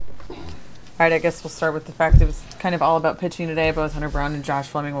right, I guess we'll start with the fact it was kind of all about pitching today. Both Hunter Brown and Josh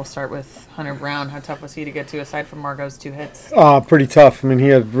Fleming. We'll start with Hunter Brown. How tough was he to get to, aside from Margot's 2 hits? Pretty tough. I mean, he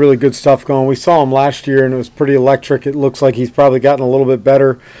had really good stuff going. We saw him last year, and it was pretty electric. It looks like he's probably gotten a little bit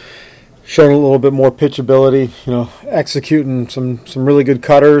better, showing a little bit more pitchability, executing some really good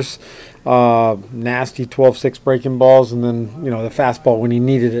cutters, nasty 12-6 breaking balls, and then, the fastball when he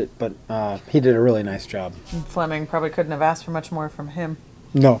needed it. But he did a really nice job. And Fleming probably couldn't have asked for much more from him.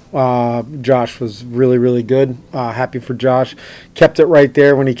 No, Josh was really, really good. Happy for Josh. Kept it right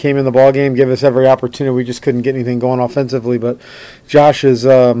there when he came in the ballgame. Gave us every opportunity. We just couldn't get anything going offensively. But Josh's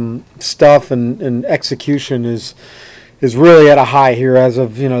stuff and execution is really at a high here as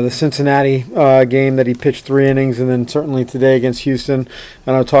of the Cincinnati game that he pitched 3 innings, and then certainly today against Houston.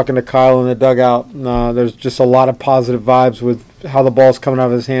 And I'm talking to Kyle in the dugout. There's just a lot of positive vibes with how the ball's coming out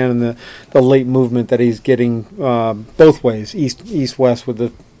of his hand and the late movement that he's getting both ways, east-west with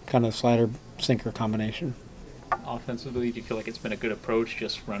the kind of slider-sinker combination. Offensively, do you feel like it's been a good approach,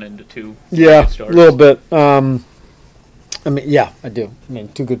 just run into 2 Yeah, good starters? A little bit. I do.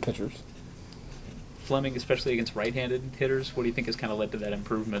 2 good pitchers. Fleming, especially against right-handed hitters, what do you think has kind of led to that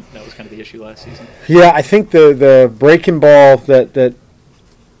improvement? That was kind of the issue last season. Yeah, I think the breaking ball that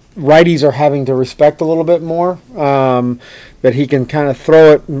righties are having to respect a little bit more, that he can kind of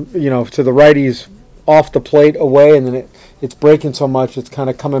throw it, to the righties off the plate away, and then it's breaking so much it's kind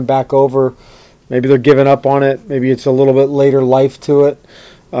of coming back over. Maybe they're giving up on it. Maybe it's a little bit later life to it.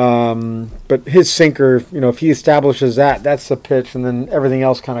 But his sinker, if he establishes that's the pitch, and then everything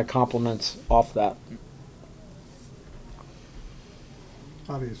else kind of complements off that.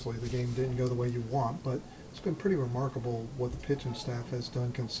 Obviously, the game didn't go the way you want, but it's been pretty remarkable what the pitching staff has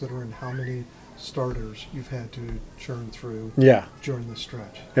done, considering how many starters you've had to churn through during this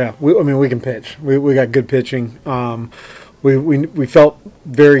stretch. Yeah, we can pitch. We got good pitching. We felt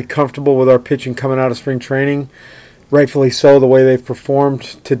very comfortable with our pitching coming out of spring training. Rightfully so, the way they've performed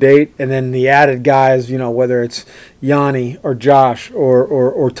to date. And then the added guys, whether it's Yanni or Josh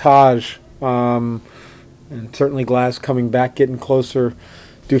or Taj, and certainly Glass coming back, getting closer,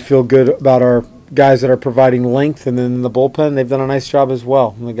 do feel good about our guys that are providing length. And then in the bullpen, they've done a nice job as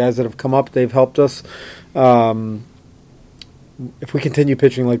well. And the guys that have come up, they've helped us. If we continue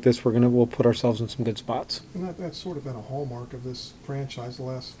pitching like this, we'll put ourselves in some good spots. And that's sort of been a hallmark of this franchise the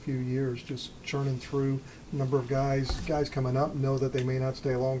last few years, just churning through a number of guys coming up, know that they may not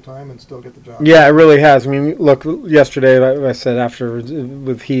stay a long time and still get the job. Yeah, it really has. Look, yesterday I said after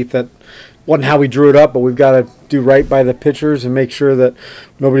with Heath that wasn't how we drew it up, but we've got to do right by the pitchers and make sure that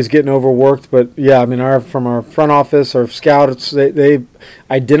nobody's getting overworked. But yeah, from our front office, our scouts, they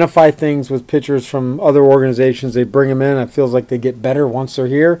identify things with pitchers from other organizations. They bring them in. It feels like they get better once they're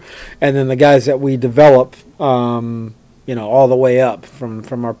here, and then the guys that we develop, all the way up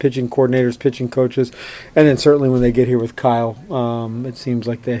from our pitching coordinators, pitching coaches, and then certainly when they get here with Kyle, it seems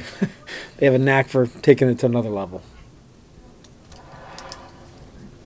like they have a knack for taking it to another level.